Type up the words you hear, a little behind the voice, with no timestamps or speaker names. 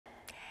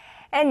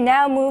And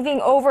now moving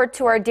over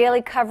to our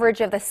daily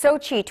coverage of the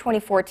Sochi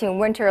 2014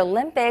 Winter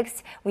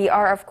Olympics, we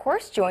are of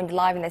course joined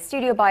live in the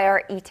studio by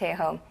our Lee Tae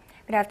Ho.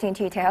 Good afternoon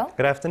to you, Tae Ho.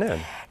 Good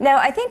afternoon. Now,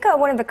 I think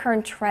one of the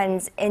current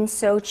trends in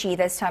Sochi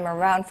this time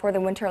around for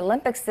the Winter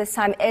Olympics this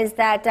time is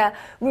that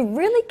we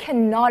really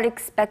cannot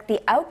expect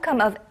the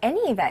outcome of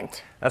any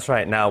event. That's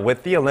right. Now,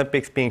 with the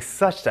Olympics being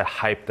such a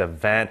hyped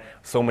event,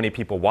 so many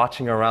people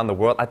watching around the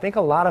world, I think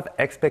a lot of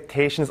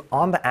expectations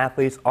on the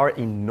athletes are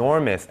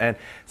enormous, and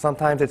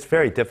sometimes it's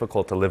very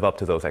difficult to live up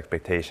to those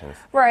expectations.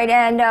 Right,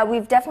 and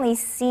we've definitely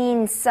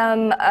seen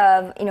some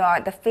of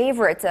the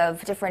favorites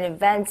of different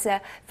events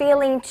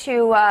failing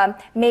to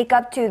make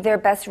up to their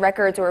best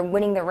records or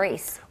winning the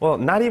race. Well,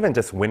 not even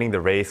just winning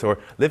the race or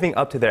living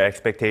up to their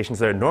expectations,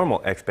 their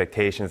normal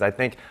expectations. I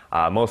think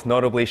most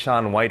notably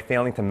Shaun White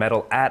failing to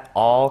medal at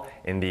all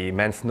in the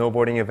men's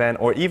snowboarding event,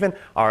 or even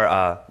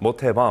our Mo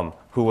Tae-bum,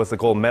 who was the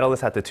gold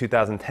medalist at the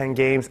 2010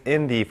 Games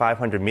in the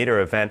 500-meter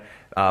event,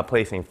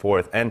 placing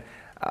fourth. And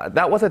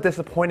that was a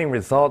disappointing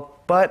result,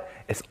 but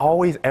it's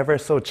always ever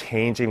so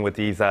changing with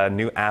these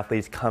new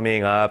athletes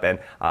coming up and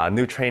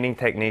new training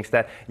techniques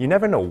that you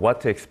never know what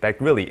to expect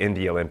really in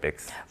the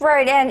Olympics.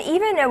 Right, and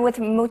even with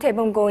Mo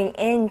Tae-bum going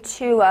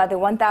into the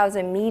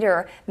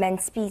 1,000-meter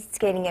men's speed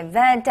skating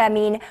event, I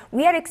mean,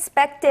 we had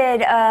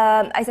expected,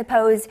 I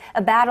suppose,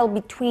 a battle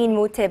between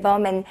Mo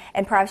Tae-bum and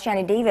perhaps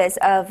Shaun Davis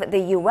of the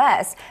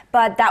U.S.,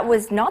 but that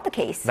was not the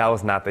case. That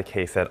was not the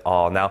case at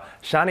all. Now,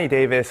 Shaun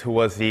Davis, who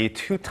was the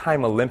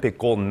two-time Olympic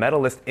gold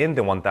medalist in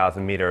the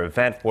 1,000-meter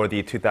event for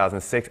the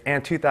 2006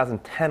 and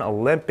 2010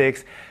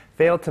 Olympics,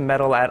 failed to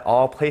medal at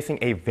all, placing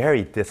a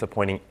very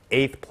disappointing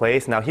 8th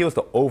place. Now, he was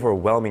the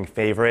overwhelming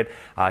favorite.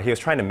 He was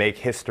trying to make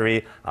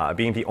history,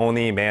 being the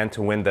only man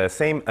to win the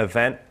same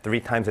event 3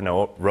 times in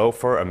a row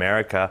for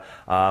America.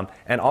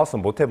 And also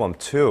Mo Tae-bum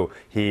too.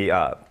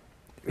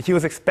 He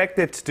was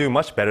expected to do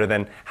much better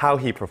than how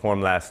he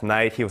performed last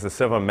night. He was a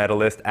silver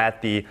medalist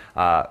at the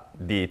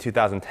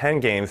 2010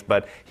 Games,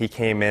 but he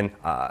came in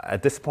a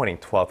disappointing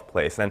 12th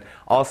place. And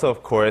also,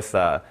 of course,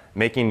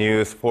 making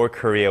news for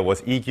Korea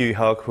was Lee Tae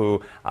Ho,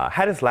 who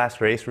had his last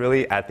race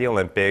really at the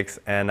Olympics,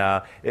 and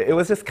it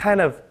was just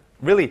kind of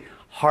really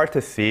hard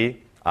to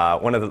see.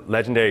 One of the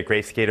legendary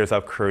great skaters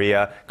of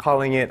Korea,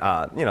 calling it,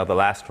 the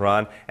last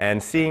run,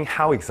 and seeing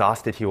how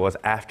exhausted he was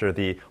after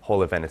the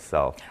whole event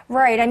itself.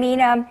 Right. I mean,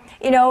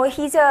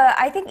 he's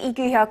I think Lee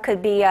Tae Ho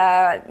could be,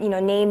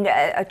 named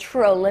a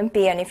true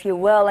Olympian, if you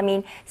will. I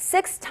mean,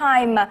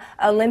 6-time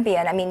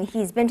Olympian. I mean,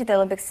 he's been to the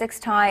Olympics 6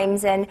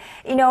 times, and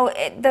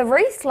the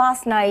race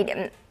last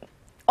night.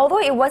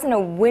 Although it wasn't a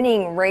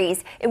winning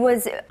race, it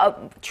was a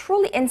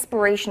truly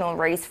inspirational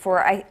race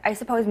for, I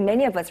suppose,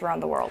 many of us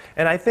around the world.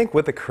 And I think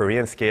with the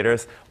Korean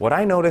skaters, what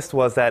I noticed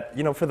was that,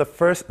 for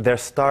their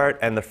start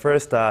and the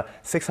first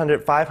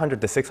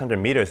 500 to 600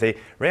 meters, they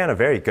ran a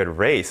very good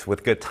race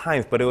with good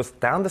times, but it was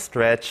down the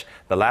stretch,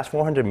 the last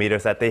 400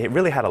 meters, that they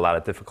really had a lot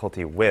of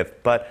difficulty with.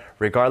 But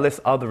regardless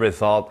of the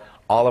result,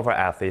 all of our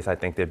athletes, I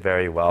think, did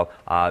very well.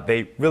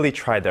 They really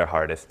tried their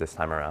hardest this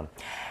time around.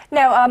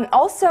 Now,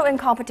 also in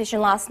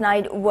competition last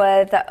night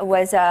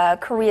was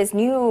Korea's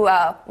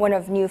one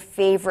of new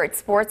favorite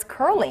sports,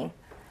 curling.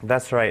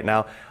 That's right.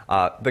 Now,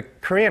 the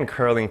Korean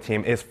curling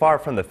team is far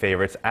from the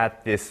favorites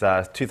at this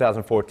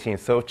 2014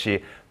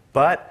 Sochi,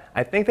 but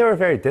I think they were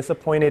very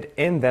disappointed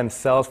in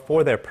themselves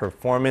for their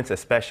performance,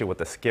 especially with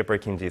the skipper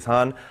Kim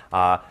Ji-sun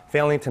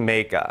failing to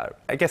make,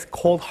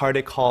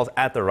 cold-hearted calls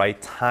at the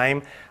right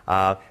time.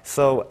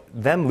 So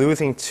them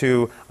losing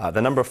to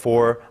the number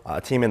 4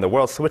 team in the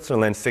world,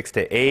 Switzerland,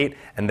 6-8,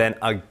 and then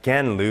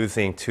again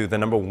losing to the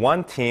number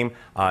 1 team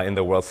in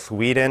the world,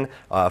 Sweden,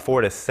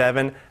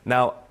 4-7.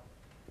 Now,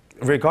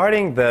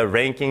 regarding the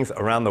rankings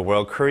around the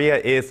world, Korea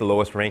is the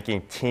lowest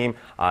ranking team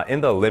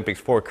in the Olympics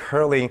for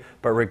curling,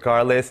 but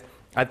regardless,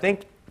 I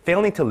think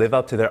failing to live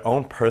up to their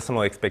own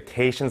personal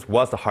expectations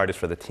was the hardest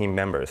for the team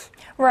members.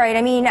 Right.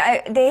 I mean,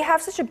 they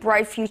have such a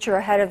bright future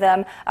ahead of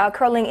them.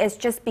 Curling is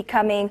just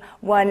becoming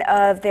one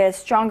of the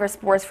stronger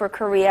sports for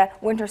Korea,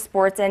 winter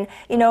sports, and,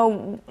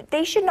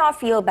 they should not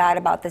feel bad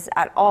about this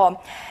at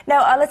all.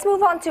 Now, let's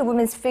move on to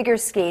women's figure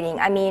skating.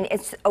 I mean,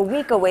 it's a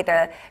week away.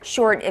 The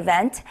short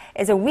event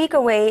is a week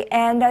away,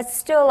 and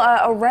still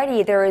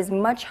already there is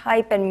much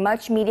hype and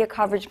much media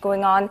coverage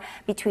going on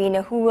between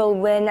who will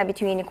win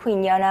between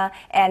Conn-young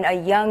and a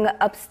young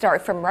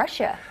upstart from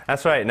Russia.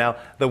 That's right. Now,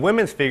 the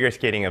women's figure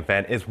skating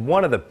event is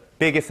one of the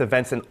biggest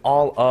events in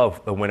all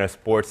of the winter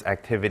sports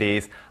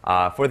activities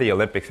for the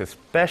Olympics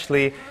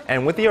especially.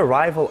 And with the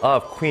arrival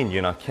of Queen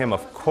Yoon Kim,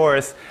 of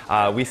course,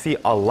 we see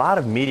a lot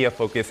of media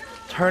focus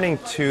turning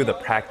to the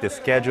practice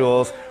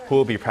schedules, who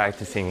will be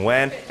practicing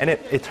when. And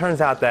it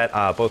turns out that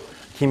both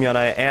Kim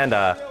Yeon and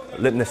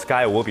Lipna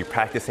Sky will be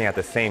practicing at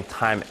the same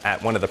time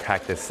at one of the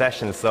practice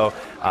sessions. So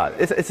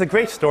it's a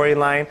great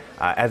storyline,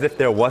 as if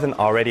there wasn't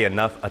already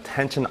enough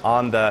attention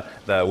on the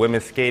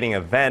women's skating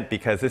event,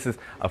 because this is,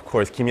 of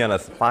course, Kim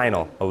Yeon's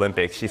final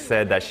Olympics. She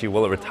said that she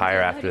will retire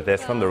after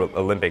this from the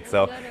Olympics.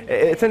 So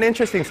it's an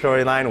interesting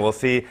storyline. We'll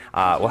see.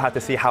 We'll have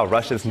to see how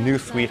Russia's new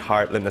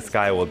sweetheart, Linda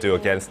Skye, will do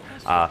against,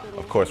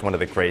 of course, one of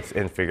the greats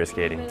in figure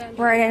skating.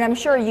 Right, and I'm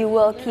sure you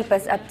will keep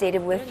us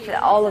updated with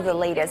all of the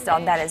latest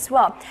on that as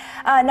well.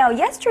 Now,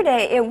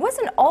 yesterday, it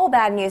wasn't all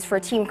bad news for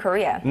Team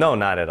Korea. No,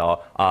 not at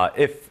all.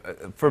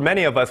 For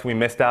many of us, we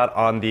missed out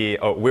on we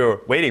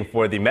were waiting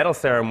for the medal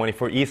ceremony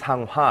for Lee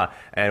Sang-hwa,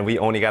 and we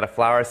only got a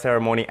flower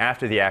ceremony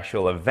after the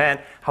actual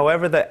event.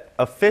 However, the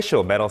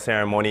official medal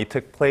ceremony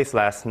took place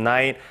last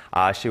night.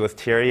 She was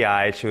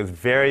teary-eyed. She was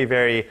very,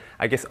 very,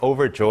 I guess,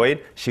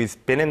 overjoyed. She's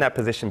been in that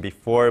position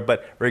before,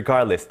 but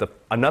regardless,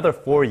 another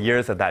 4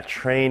 years of that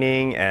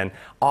training and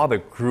all the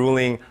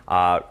grueling,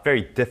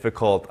 very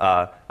difficult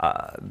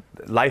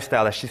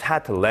lifestyle that she's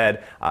had to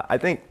lead, I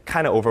think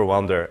kind of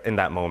overwhelmed her in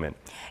that moment.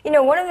 You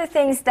know, one of the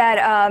things that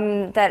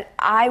that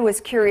I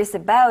was curious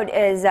about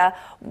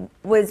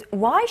was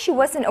why she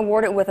wasn't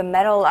awarded with a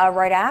medal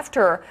right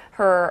after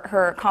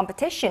her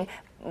competition.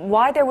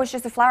 Why there was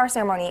just a flower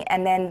ceremony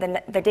and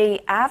then the day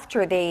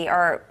after they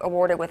are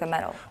awarded with a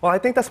medal? Well, I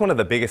think that's one of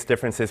the biggest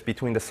differences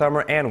between the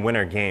summer and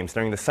winter games.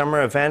 During the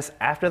summer events,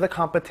 after the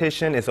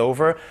competition is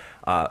over,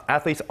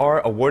 athletes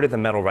are awarded the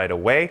medal right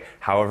away.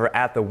 However,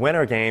 at the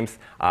winter games,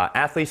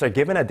 athletes are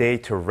given a day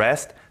to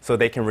rest so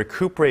they can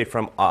recuperate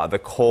from the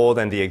cold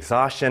and the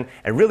exhaustion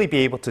and really be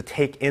able to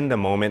take in the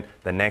moment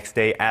the next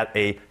day at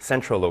a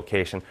central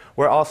location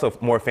where also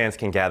more fans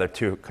can gather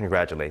to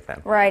congratulate them.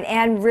 Right,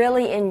 and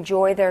really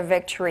enjoy their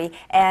victory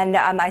and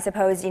I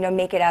suppose, you know,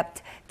 make it up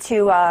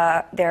to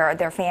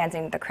their fans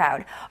in the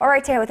crowd. All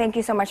right, Tae Ho, thank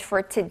you so much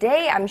for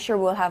today. I'm sure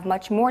we'll have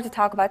much more to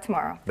talk about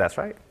tomorrow. That's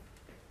right.